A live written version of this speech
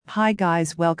Hi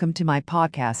guys, welcome to my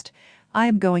podcast. I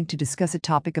am going to discuss a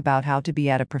topic about how to be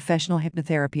at a professional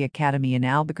hypnotherapy academy in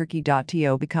Albuquerque.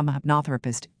 To become a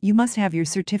hypnotherapist, you must have your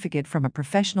certificate from a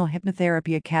professional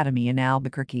hypnotherapy academy in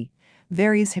Albuquerque.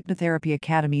 Various hypnotherapy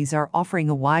academies are offering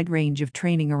a wide range of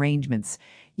training arrangements,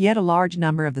 yet a large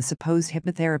number of the supposed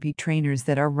hypnotherapy trainers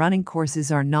that are running courses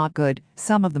are not good.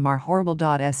 Some of them are horrible.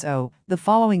 So, the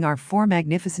following are 4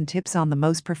 magnificent tips on the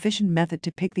most proficient method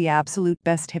to pick the absolute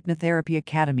best hypnotherapy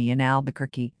academy in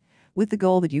Albuquerque, with the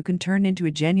goal that you can turn into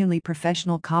a genuinely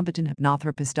professional, competent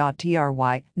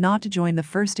hypnotherapist. Not to join the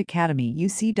first academy you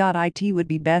see. It would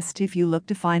be best if you look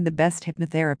to find the best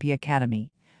hypnotherapy academy.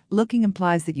 Looking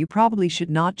implies that you probably should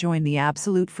not join the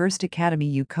absolute first academy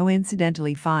you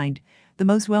coincidentally find. The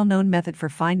most well-known method for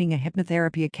finding a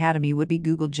hypnotherapy academy would be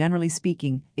Google. Generally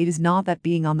speaking, it is not that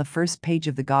being on the first page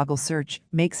of the Google search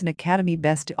makes an academy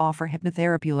best to offer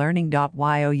hypnotherapy learning.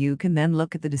 You can then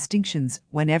look at the distinctions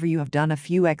whenever you have done a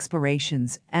few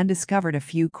explorations and discovered a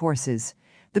few courses.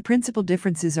 The principal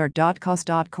differences are cost,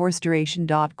 course duration,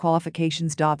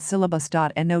 qualifications, syllabus,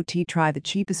 not. Try the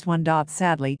cheapest one.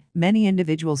 Sadly, many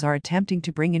individuals are attempting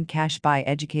to bring in cash by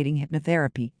educating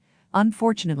hypnotherapy.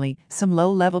 Unfortunately, some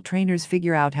low-level trainers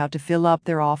figure out how to fill up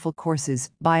their awful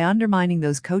courses by undermining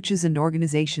those coaches and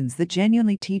organizations that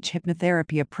genuinely teach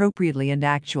hypnotherapy appropriately and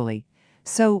actually.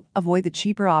 So, avoid the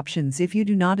cheaper options if you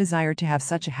do not desire to have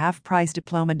such a half-price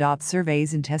diploma.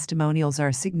 Surveys and testimonials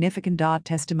are significant.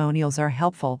 Testimonials are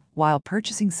helpful while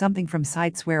purchasing something from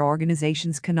sites where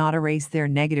organizations cannot erase their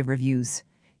negative reviews.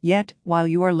 Yet, while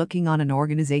you are looking on an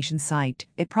organization's site,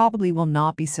 it probably will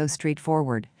not be so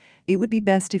straightforward. It would be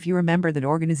best if you remember that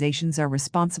organizations are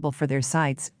responsible for their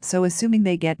sites, so assuming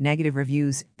they get negative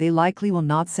reviews, they likely will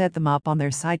not set them up on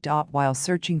their site. While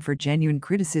searching for genuine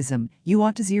criticism, you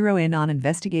ought to zero in on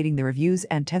investigating the reviews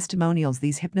and testimonials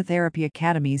these hypnotherapy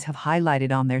academies have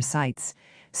highlighted on their sites.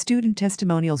 Student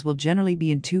testimonials will generally be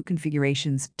in 2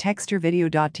 configurations, text or video.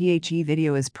 The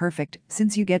video is perfect,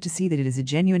 since you get to see that it is a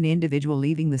genuine individual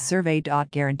leaving the survey.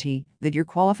 Guarantee that your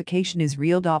qualification is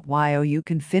real. You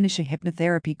can finish a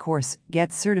hypnotherapy course,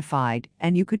 get certified,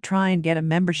 and you could try and get a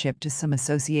membership to some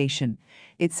association.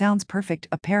 It sounds perfect,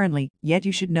 apparently, yet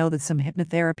you should know that some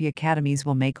hypnotherapy academies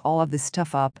will make all of this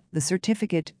stuff up: the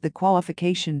certificate, the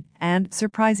qualification, and,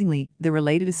 surprisingly, the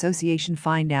related association.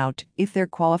 Find out if their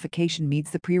qualification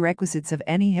meets the prerequisites of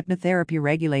any hypnotherapy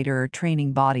regulator or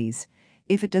training bodies.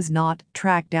 If it does not,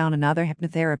 track down another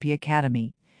hypnotherapy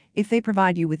academy. If they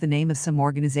provide you with the name of some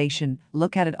organization,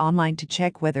 look at it online to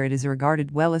check whether it is a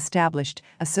regarded, well-established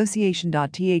association.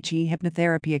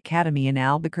 Hypnotherapy Academy in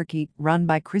Albuquerque, run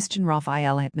by Christian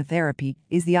Raphael Hypnotherapy,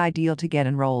 is the ideal to get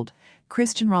enrolled.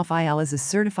 Christian Raphael is a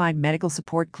certified medical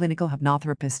support clinical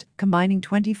hypnotherapist, combining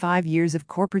 25 years of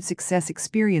corporate success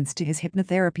experience to his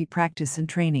hypnotherapy practice and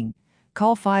training.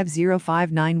 Call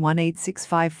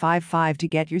 505-918-6555 to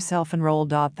get yourself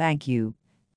enrolled. Thank you.